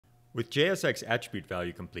With JSX attribute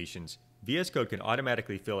value completions, VS Code can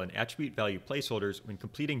automatically fill in attribute value placeholders when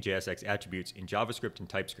completing JSX attributes in JavaScript and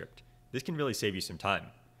TypeScript. This can really save you some time.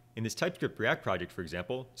 In this TypeScript React project, for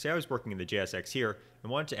example, say I was working in the JSX here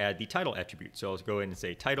and wanted to add the title attribute. So I'll go in and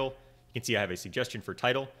say title. You can see I have a suggestion for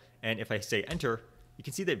title. And if I say enter, you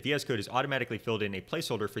can see that VS Code has automatically filled in a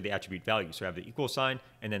placeholder for the attribute value. So I have the equal sign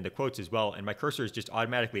and then the quotes as well. And my cursor has just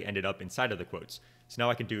automatically ended up inside of the quotes. So now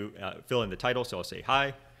I can fill in the title. So I'll say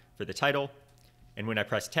hi for the title. And when I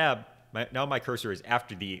press tab, now my cursor is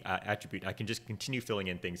after the attribute. I can just continue filling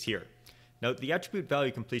in things here. Now, the attribute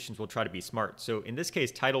value completions will try to be smart. So in this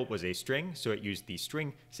case, title was a string, so it used the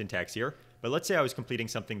string syntax here. But let's say I was completing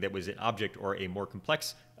something that was an object or a more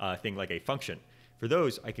complex thing like a function. For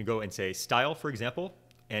those, I can go and say style, for example.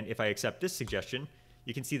 And if I accept this suggestion,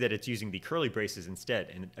 you can see that it's using the curly braces instead.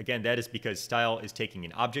 And again, that is because style is taking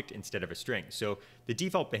an object instead of a string. So the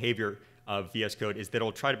default behavior of VS Code is that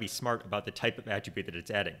it'll try to be smart about the type of attribute that it's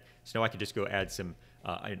adding. So now I can just go add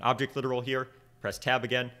an object literal here, press tab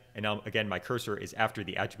again, and now again my cursor is after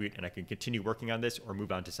the attribute and I can continue working on this or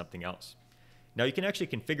move on to something else. Now you can actually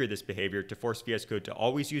configure this behavior to force VS Code to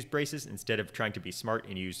always use braces instead of trying to be smart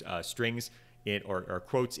and use strings or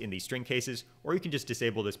quotes in the string cases, or you can just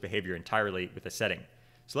disable this behavior entirely with a setting.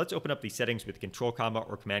 So let's open up the settings with Control comma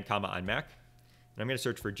or Command comma on Mac. And I'm going to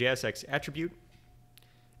search for JSX Attribute.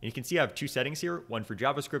 And you can see I have two settings here, one for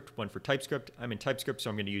JavaScript, one for TypeScript. I'm in TypeScript, so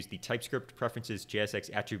I'm going to use the TypeScript Preferences JSX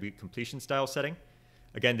Attribute Completion Style setting.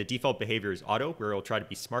 Again, the default behavior is auto, where it'll try to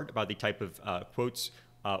be smart about the type of quotes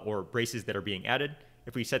or braces that are being added.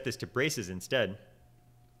 If we set this to braces instead,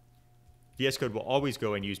 VS Code will always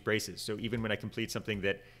go and use braces. So even when I complete something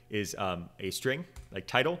that is a string, like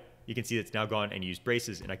title, you can see it's now gone and used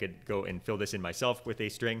braces, and I could go and fill this in myself with a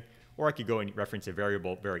string, or I could go and reference a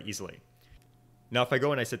variable very easily. Now, if I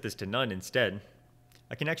go and I set this to none instead,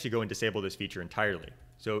 I can actually go and disable this feature entirely.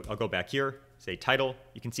 So I'll go back here, say title.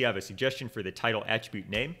 You can see I have a suggestion for the title attribute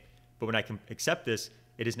name, but when I can accept this,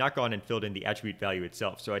 it has not gone and filled in the attribute value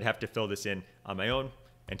itself. So I'd have to fill this in on my own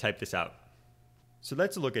and type this out. So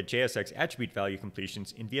let's look at JSX attribute value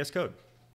completions in VS Code.